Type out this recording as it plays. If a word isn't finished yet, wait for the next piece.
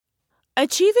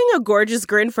Achieving a gorgeous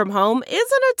grin from home isn't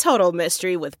a total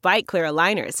mystery with Bite Clear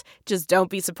aligners. Just don't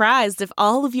be surprised if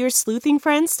all of your sleuthing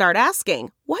friends start asking,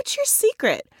 "What's your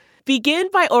secret?" Begin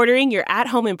by ordering your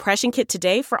at-home impression kit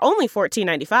today for only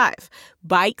 $14.95.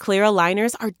 Bite Clear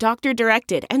aligners are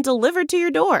doctor-directed and delivered to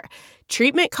your door.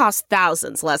 Treatment costs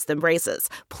thousands less than braces.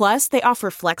 Plus, they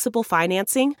offer flexible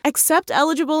financing, accept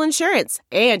eligible insurance,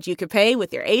 and you can pay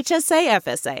with your HSA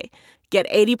FSA. Get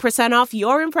 80% off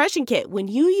your impression kit when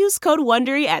you use code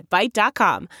WONDERY at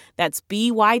Byte.com. That's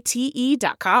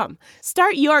BYTE.com.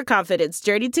 Start your confidence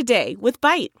journey today with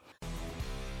Byte.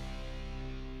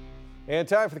 And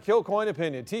time for the Kill Coin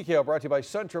Opinion. TKO brought to you by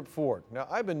Suntrip Ford. Now,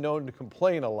 I've been known to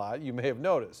complain a lot, you may have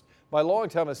noticed. My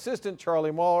longtime assistant,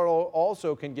 Charlie Marlowe,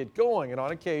 also can get going. And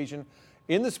on occasion,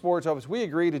 in the sports office, we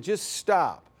agree to just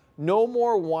stop. No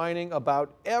more whining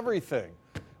about everything.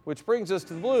 Which brings us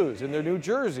to the Blues in their new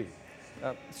jersey.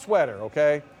 Sweater,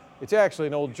 okay? It's actually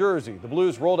an old jersey. The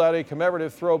Blues rolled out a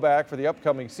commemorative throwback for the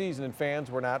upcoming season, and fans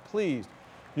were not pleased.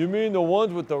 You mean the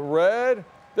ones with the red?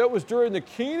 That was during the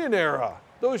Keenan era.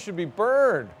 Those should be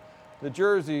burned. The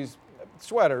jerseys,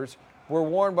 sweaters, were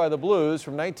worn by the Blues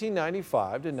from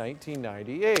 1995 to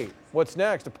 1998. What's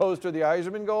next? A poster of the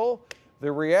Yzerman goal?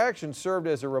 The reaction served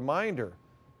as a reminder.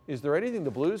 Is there anything the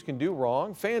Blues can do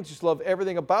wrong? Fans just love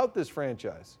everything about this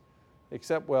franchise.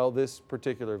 Except, well, this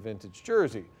particular vintage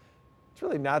jersey. It's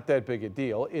really not that big a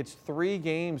deal. It's 3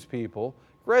 games, people.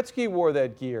 Gretzky wore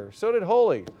that gear. So did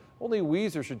Holy. Only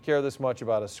Weezer should care this much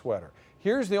about a sweater.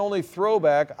 Here's the only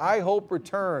throwback I hope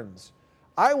returns.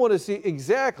 I want to see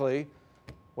exactly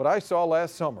what I saw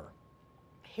last summer.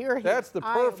 That's the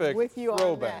perfect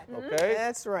throwback, okay?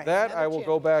 That's right. That I will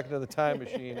go back into the time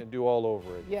machine and do all over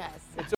again. Yes.